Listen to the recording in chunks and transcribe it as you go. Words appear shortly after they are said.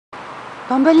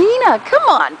Bumbalina, come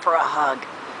on for a hug.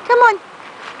 Come on.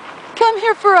 Come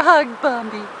here for a hug,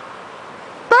 Bumby.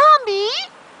 Bumby,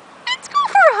 let's go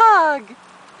for a hug.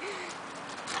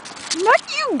 Not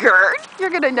you, Gerd. You're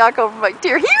going to knock over my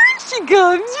chair. Here she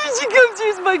comes. Here she comes.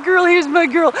 Here's my girl. Here's my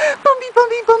girl. Bumby,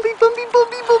 Bumby, Bumby, Bumby,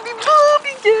 Bumby, Bumby.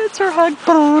 Bumby gets her hug.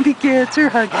 Bumby gets her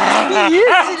hug.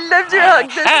 Yes, she loves her hug.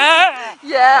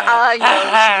 Yeah, I know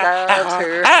she loves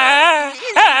her hug.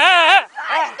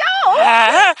 I know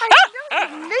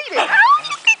you made it. Oh,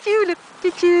 look at you. Look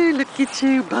at you. Look at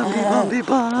you. Bumby, Bumby,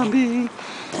 Bumby.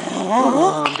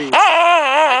 Bumby.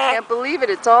 I can't believe it.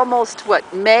 It's almost, what,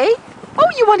 May? Oh,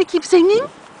 you want to keep singing?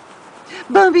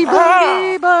 Bumby,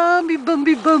 Bumby, Bumby,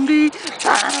 Bumby, Bumby,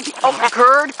 Bumby. Oh,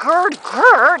 Gerd, Gerd,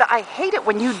 Gerd. I hate it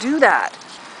when you do that.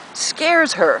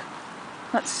 Scares her.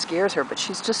 Not scares her, but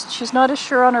she's not as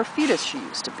sure on her feet as she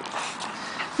used to be.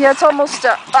 Yeah, it's almost,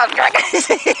 what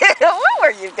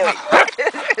were you doing?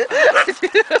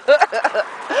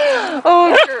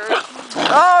 Oh, Gerd.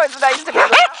 Oh, it's nice to be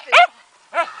laughing.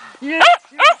 Yes,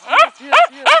 yes, yes, yes,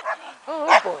 yes.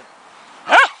 Oh, boy.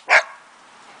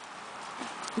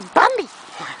 Bumby!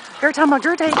 Gertama,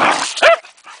 Gerte.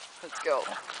 Let's go.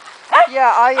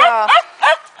 Yeah,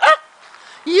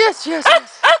 yes, yes,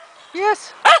 yes.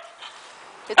 Yes.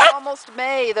 It's almost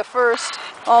May the 1st,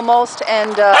 almost,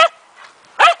 and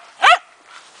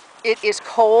it is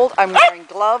cold. I'm wearing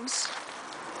gloves.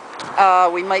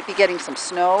 We might be getting some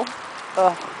snow.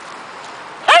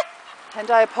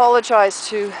 And I apologize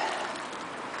to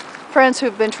friends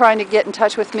who've been trying to get in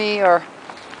touch with me or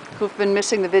who've been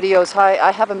missing the videos.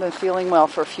 I haven't been feeling well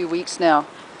for a few weeks now.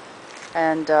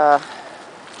 And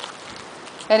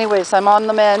anyways, I'm on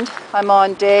the mend. I'm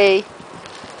on day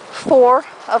 4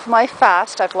 of my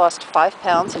fast. I've lost 5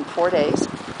 pounds in 4 days.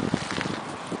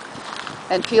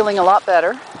 And feeling a lot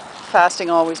better. Fasting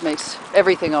always makes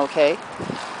everything okay.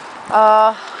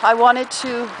 I wanted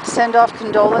to send off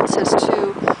condolences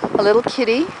to a little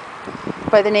kitty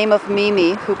by the name of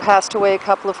Mimi, who passed away a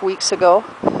couple of weeks ago.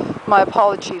 My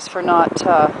apologies for not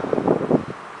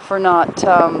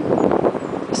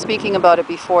speaking about it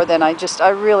before then. I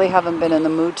really haven't been in the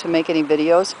mood to make any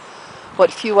videos.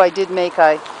 What few I did make,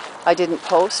 I didn't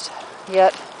post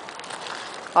yet.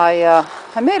 I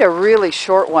made a really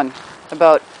short one,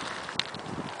 about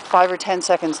 5 or 10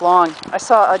 seconds long. I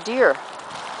saw a deer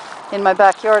in my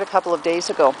backyard a couple of days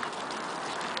ago.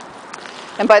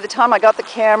 And by the time I got the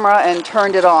camera and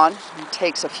turned it on, it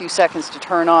takes a few seconds to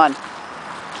turn on,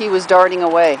 he was darting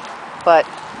away. But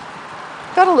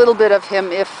got a little bit of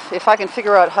him. If I can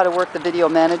figure out how to work the video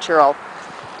manager, I'll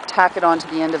tack it on to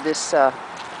the end of this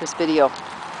this video.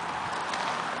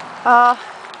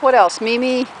 What else?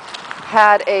 Mimi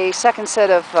had a second set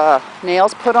of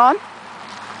nails put on,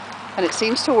 and it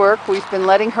seems to work. We've been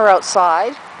letting her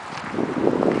outside,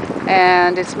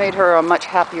 and it's made her a much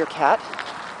happier cat.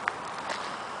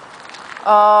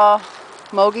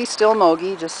 Mogi, still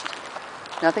Mogi, just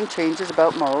nothing changes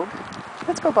about Moog.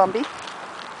 Let's go, Bumby.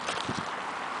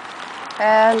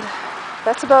 And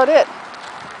that's about it.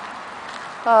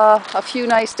 A few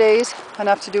nice days,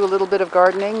 enough to do a little bit of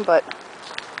gardening, but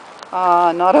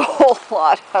not a whole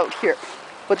lot out here.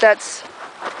 But that's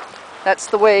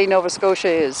the way Nova Scotia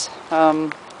is.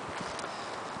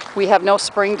 We have no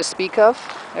spring to speak of.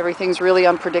 Everything's really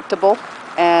unpredictable.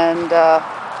 And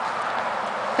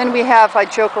then we have, I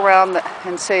joke around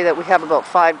and say that we have about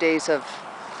 5 days of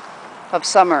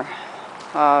summer.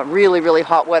 Really, really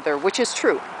hot weather, which is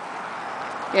true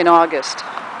in August.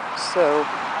 So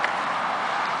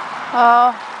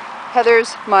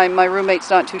Heather's, my roommate's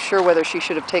not too sure whether she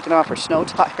should have taken off her snow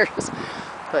tires,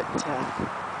 but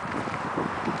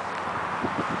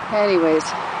anyways,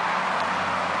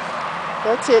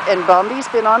 that's it. And Bumby's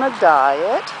been on a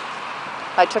diet.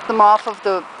 I took them off of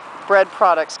the bread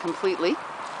products completely,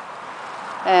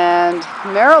 and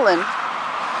Marilyn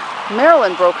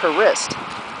broke her wrist,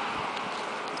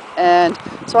 and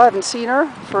so I haven't seen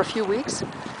her for a few weeks.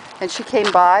 And she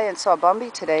came by and saw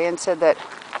Bumby today and said that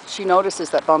she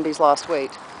notices that Bumby's lost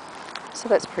weight. So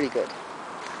that's pretty good.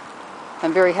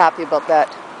 I'm very happy about that.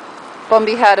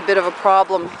 Bumby had a bit of a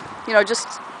problem, you know, just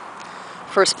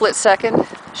for a split second.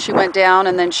 She went down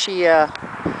and then she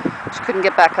couldn't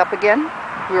get back up again.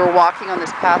 We were walking on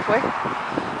this pathway.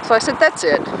 So I said, that's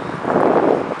it.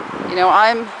 You know,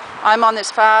 I'm on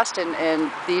this fast,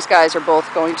 and these guys are both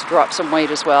going to drop some weight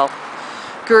as well.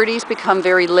 Gertie's become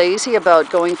very lazy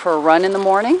about going for a run in the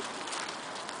morning,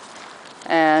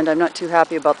 and I'm not too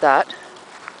happy about that.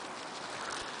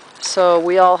 So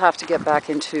we all have to get back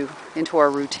into our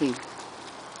routine.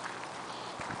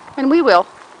 And we will,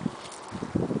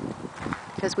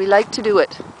 because we like to do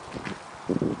it.